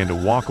around and began to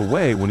walk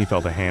away when he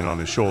felt a hand on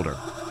his shoulder.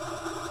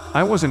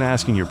 "I wasn't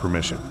asking your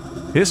permission,"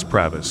 hissed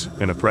Pravus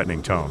in a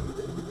threatening tone.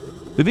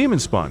 The demon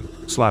spun,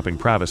 slapping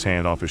Pravus'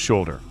 hand off his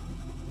shoulder.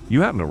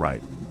 "You have no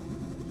right."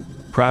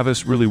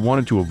 Pravus really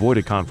wanted to avoid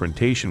a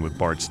confrontation with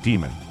Bart's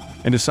demon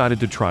and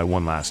decided to try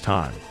one last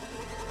time.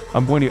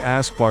 "I'm going to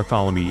ask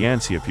Bartholomew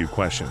Yancey a few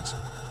questions.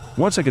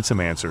 Once I get some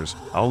answers,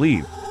 I'll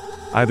leave."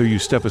 Either you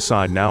step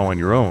aside now on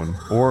your own,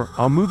 or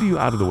I'll move you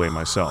out of the way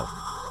myself,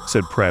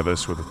 said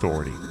Pravus with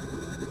authority.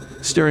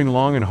 Staring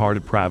long and hard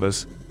at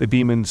Pravus, the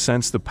demon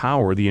sensed the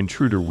power the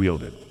intruder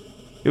wielded.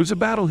 It was a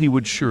battle he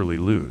would surely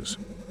lose.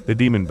 The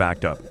demon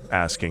backed up,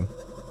 asking,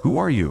 "Who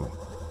are you?"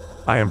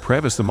 "I am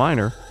Pravus the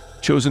Minor,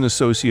 chosen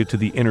associate to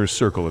the inner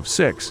circle of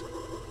 6,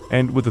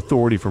 and with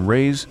authority from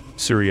Rays,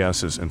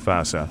 Siriasis, and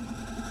Phasa."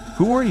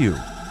 "Who are you?"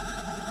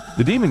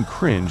 The demon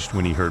cringed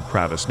when he heard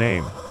Pravus'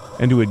 name,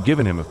 and who had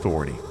given him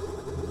authority.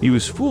 He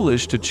was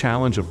foolish to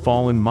challenge a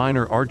fallen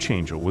minor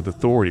archangel with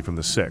authority from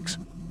the 6.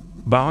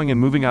 Bowing and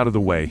moving out of the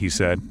way, he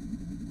said,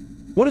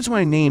 "What is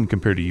my name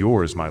compared to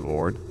yours, my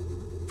lord?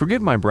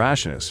 Forgive my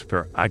brashness,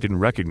 for I didn't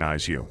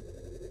recognize you.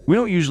 We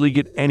don't usually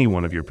get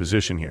anyone of your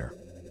position here."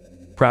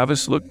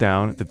 Pravus looked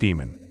down at the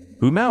demon,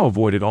 who now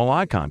avoided all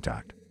eye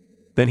contact.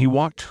 Then he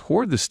walked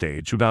toward the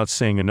stage without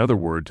saying another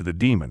word to the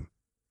demon.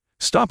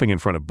 Stopping in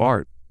front of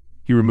Bart,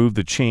 he removed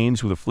the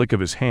chains with a flick of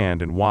his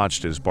hand and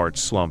watched as Bart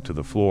slumped to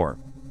the floor.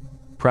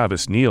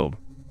 Pravus kneeled,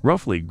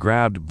 roughly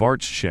grabbed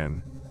Bart's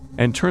shin,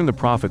 and turned the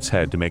prophet's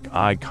head to make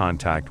eye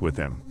contact with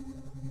him.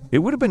 It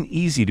would have been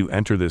easy to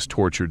enter this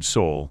tortured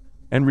soul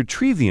and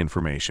retrieve the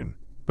information,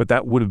 but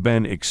that would have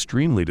been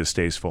extremely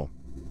distasteful.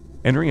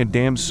 Entering a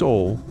damned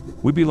soul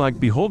would be like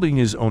beholding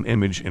his own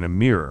image in a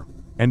mirror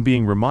and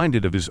being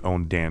reminded of his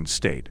own damned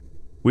state,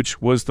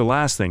 which was the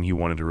last thing he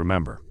wanted to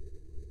remember.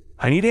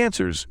 "I need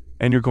answers,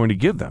 and you're going to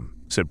give them,"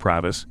 said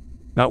Pravus.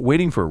 Not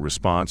waiting for a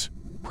response,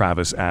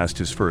 Pravus asked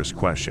his first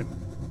question.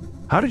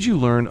 "How did you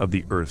learn of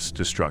the Earth's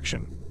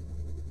destruction?"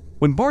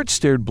 When Bart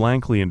stared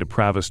blankly into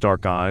Pravus'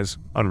 dark eyes,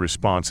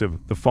 unresponsive,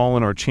 the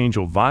fallen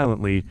archangel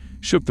violently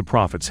shook the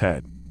prophet's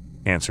head.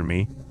 "Answer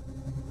me."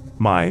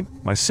 My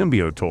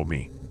symbiote told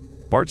me,"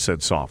 Bart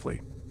said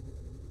softly.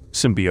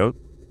 "Symbiote?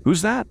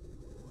 Who's that?"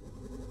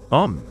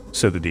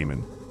 Said the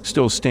demon,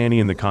 still standing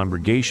in the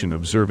congregation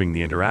observing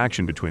the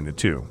interaction between the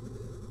two.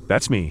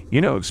 "That's me,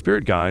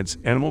 spirit guides,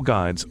 animal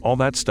guides, all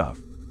that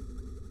stuff."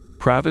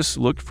 Pravus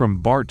looked from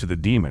Bart to the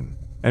demon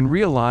and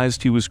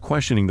realized he was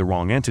questioning the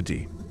wrong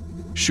entity.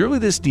 Surely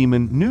this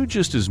demon knew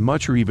just as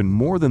much or even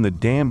more than the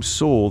damned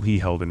soul he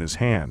held in his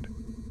hand.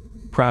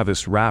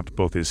 Pravus wrapped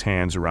both his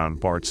hands around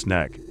Bart's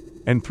neck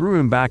and threw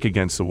him back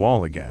against the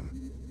wall again.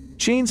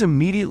 Chains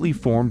immediately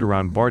formed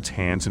around Bart's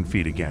hands and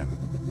feet again.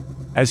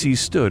 As he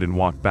stood and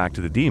walked back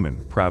to the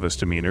demon, Pravus'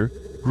 demeanor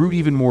grew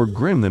even more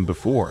grim than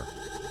before.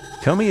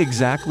 "Tell me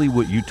exactly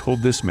what you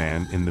told this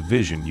man in the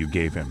vision you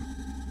gave him."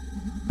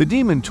 The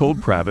demon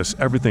told Pravus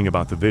everything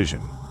about the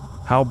vision,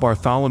 how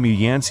Bartholomew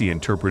Yancey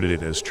interpreted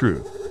it as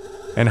truth,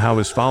 and how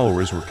his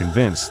followers were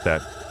convinced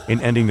that,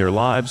 in ending their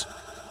lives,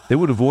 they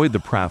would avoid the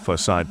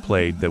prophesied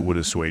plague that would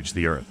assuage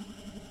the earth.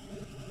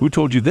 "Who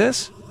told you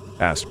this?"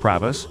 asked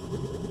Pravus.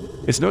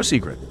 "It's no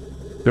secret.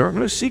 There are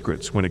no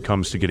secrets when it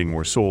comes to getting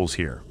more souls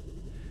here,"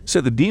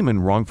 said the demon,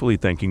 wrongfully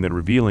thinking that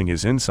revealing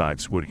his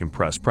insights would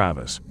impress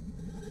Pravus.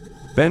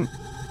 "Then,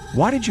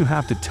 why did you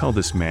have to tell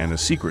this man a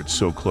secret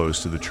so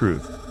close to the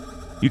truth?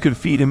 You could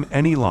feed him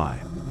any lie,"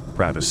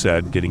 Pravus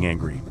said, getting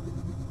angry.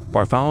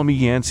 Bartholomew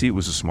Yancey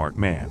was a smart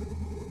man.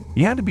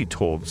 He had to be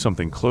told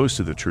something close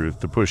to the truth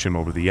to push him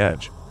over the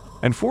edge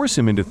and force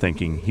him into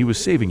thinking he was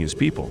saving his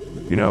people.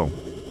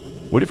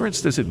 What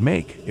difference does it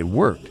make? It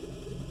worked.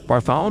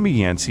 Bartholomew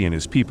Yancey and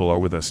his people are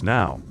with us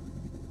now.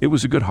 It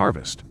was a good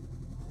harvest.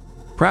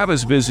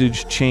 Pravus'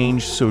 visage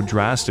changed so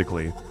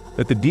drastically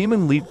that the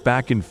demon leaped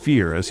back in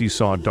fear as he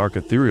saw dark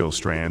ethereal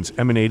strands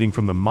emanating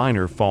from the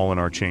minor fallen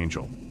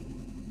archangel.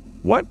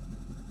 "What?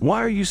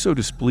 Why are you so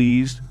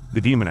displeased?"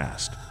 the demon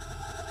asked.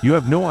 "You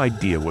have no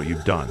idea what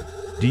you've done,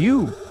 do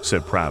you?"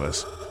 said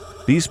Pravus.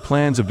 "These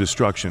plans of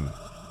destruction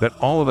that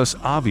all of us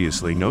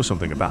obviously know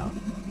something about,"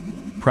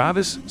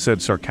 Pravus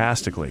said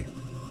sarcastically,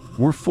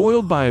 "were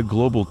foiled by a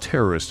global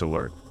terrorist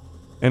alert,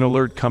 an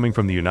alert coming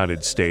from the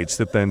United States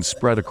that then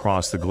spread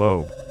across the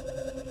globe."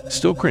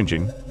 Still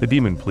cringing, the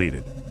demon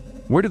pleaded,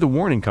 "Where did the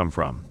warning come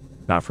from?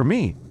 Not from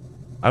me.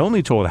 I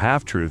only told a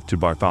half-truth to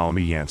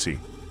Bartholomew Yancey,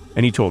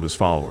 and he told his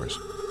followers,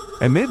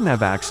 and they didn't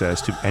have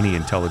access to any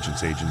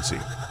intelligence agency."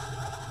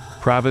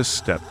 Pravus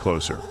stepped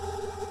closer,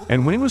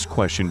 and when he was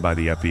questioned by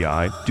the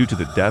FBI due to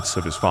the deaths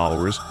of his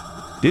followers,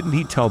 didn't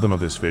he tell them of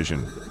this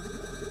vision?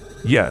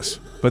 Yes,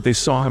 but they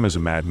saw him as a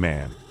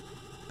madman.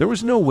 There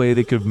was no way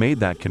they could have made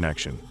that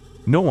connection.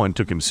 No one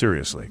took him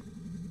seriously.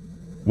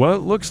 "Well,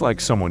 it looks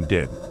like someone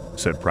did,"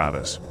 said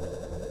Pravus.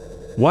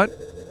 "What?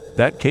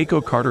 That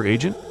Keiko Carter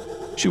agent?"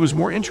 She was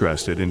more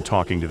interested in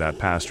talking to that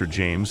Pastor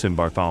James than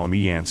Bartholomew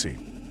Yancey.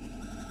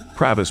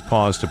 Pravus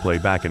paused to play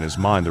back in his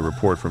mind the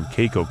report from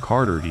Keiko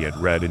Carter he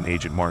had read in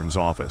Agent Martin's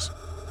office.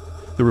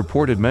 The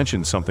report had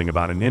mentioned something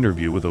about an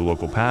interview with a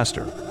local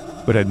pastor,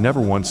 but had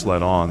never once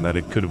let on that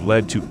it could have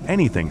led to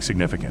anything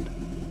significant.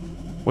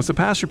 "Was the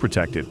pastor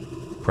protected?"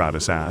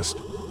 Pravus asked.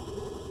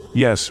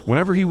 "Yes,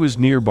 whenever he was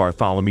near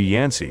Bartholomew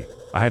Yancey,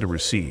 I had to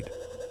recede."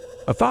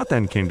 A thought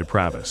then came to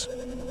Pravus.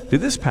 Did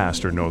this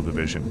pastor know the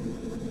vision?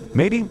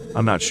 Maybe,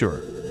 I'm not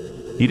sure.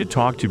 He did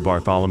talk to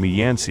Bartholomew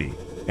Yancey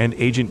and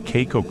Agent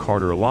Keiko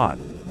Carter a lot,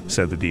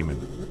 said the demon.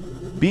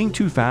 Being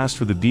too fast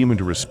for the demon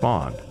to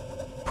respond,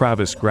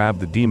 Pravus grabbed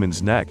the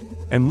demon's neck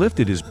and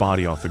lifted his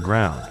body off the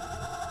ground.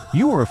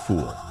 "You are a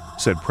fool,"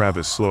 said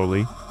Pravus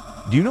slowly.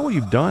 "Do you know what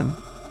you've done?"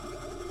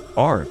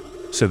 "Art,"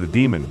 said the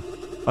demon,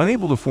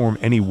 unable to form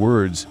any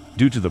words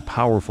due to the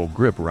powerful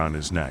grip around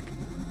his neck.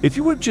 "If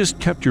you would have just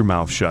kept your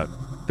mouth shut,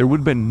 there would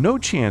have been no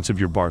chance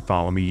of your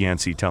Bartholomew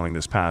Yancey telling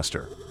this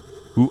pastor,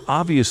 who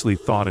obviously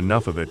thought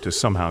enough of it to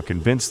somehow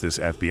convince this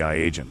FBI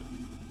agent,"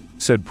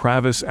 said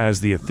Pravus as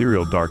the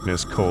ethereal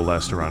darkness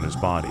coalesced around his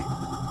body.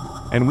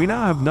 "And we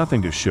now have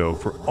nothing to show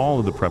for all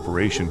of the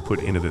preparation put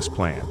into this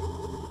plan.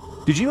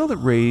 Did you know that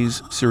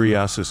Reyes,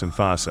 Siriasis, and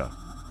Fasa,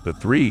 the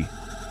three,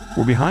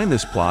 were behind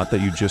this plot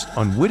that you just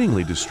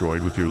unwittingly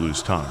destroyed with your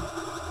loose tongue?"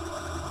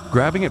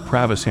 Grabbing at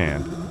Pravus'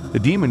 hand, the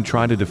demon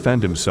tried to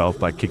defend himself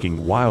by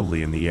kicking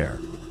wildly in the air.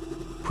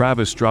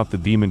 Pravus dropped the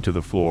demon to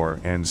the floor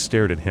and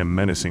stared at him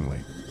menacingly.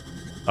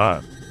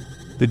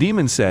 The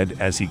demon said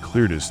as he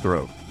cleared his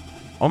throat.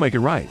 "I'll make it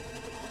right.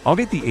 I'll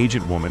get the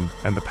agent woman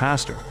and the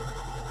pastor.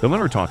 They'll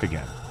never talk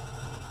again."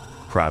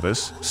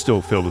 Pravus,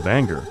 still filled with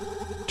anger,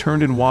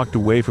 turned and walked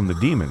away from the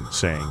demon,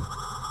 saying,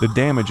 "The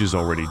damage is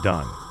already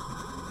done."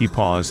 He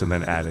paused and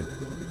then added,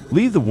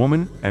 "Leave the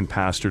woman and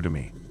pastor to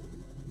me.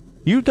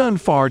 You've done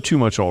far too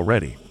much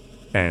already,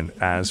 and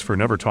as for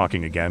never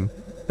talking again,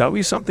 that'll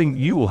be something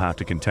you will have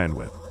to contend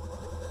with."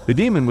 The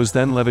demon was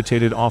then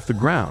levitated off the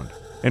ground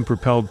and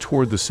propelled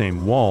toward the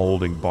same wall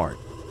holding Bart.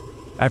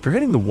 After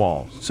hitting the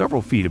wall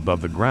several feet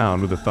above the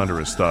ground with a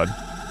thunderous thud,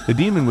 the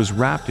demon was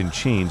wrapped in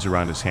chains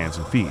around his hands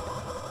and feet,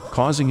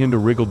 causing him to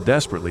wriggle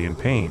desperately in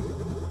pain.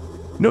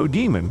 No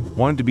demon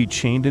wanted to be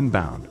chained and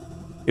bound.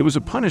 It was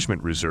a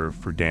punishment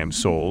reserved for damned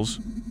souls,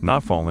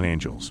 not fallen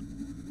angels.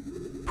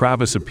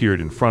 Pravus appeared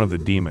in front of the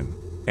demon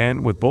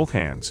and, with both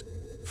hands,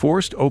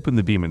 forced open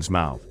the demon's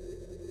mouth.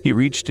 He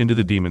reached into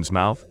the demon's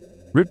mouth,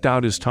 ripped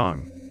out his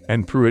tongue,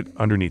 and threw it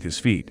underneath his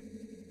feet.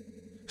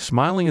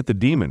 Smiling at the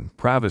demon,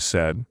 Pravus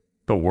said,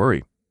 "Don't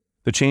worry,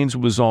 the chains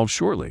will dissolve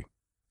shortly.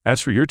 As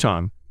for your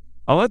tongue,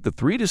 I'll let the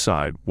three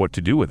decide what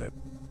to do with it.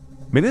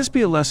 May this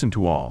be a lesson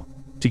to all,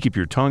 to keep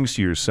your tongues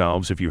to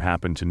yourselves if you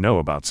happen to know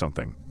about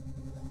something."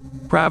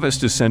 Pravus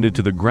descended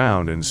to the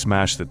ground and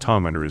smashed the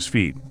tongue under his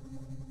feet.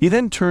 He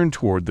then turned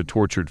toward the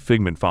tortured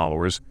Figment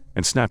followers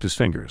and snapped his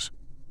fingers,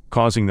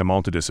 causing them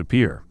all to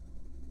disappear.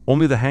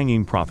 Only the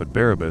hanging prophet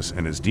Barabbas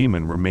and his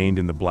demon remained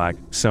in the black,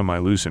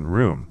 semi-lucent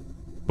room,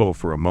 both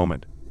for a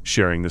moment,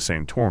 sharing the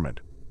same torment.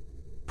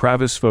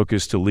 Pravus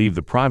focused to leave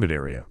the private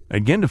area,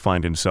 again to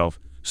find himself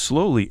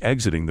slowly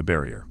exiting the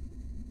barrier.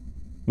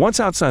 Once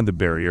outside the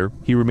barrier,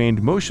 he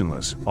remained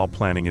motionless while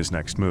planning his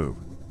next move.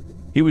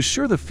 He was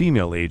sure the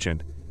female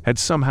agent had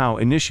somehow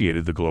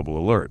initiated the global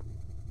alert,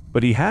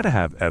 but he had to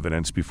have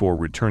evidence before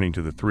returning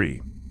to the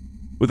three.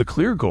 With a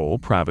clear goal,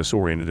 Pravus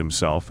oriented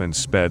himself and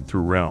sped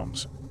through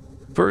realms.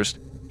 First,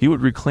 he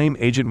would reclaim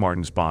Agent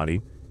Martin's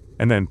body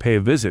and then pay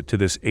a visit to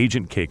this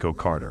Agent Keiko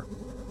Carter.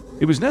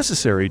 It was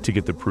necessary to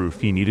get the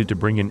proof he needed to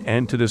bring an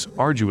end to this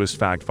arduous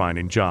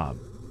fact-finding job.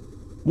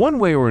 One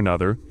way or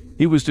another,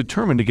 he was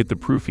determined to get the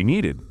proof he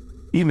needed,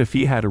 even if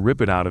he had to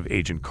rip it out of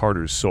Agent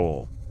Carter's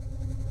soul.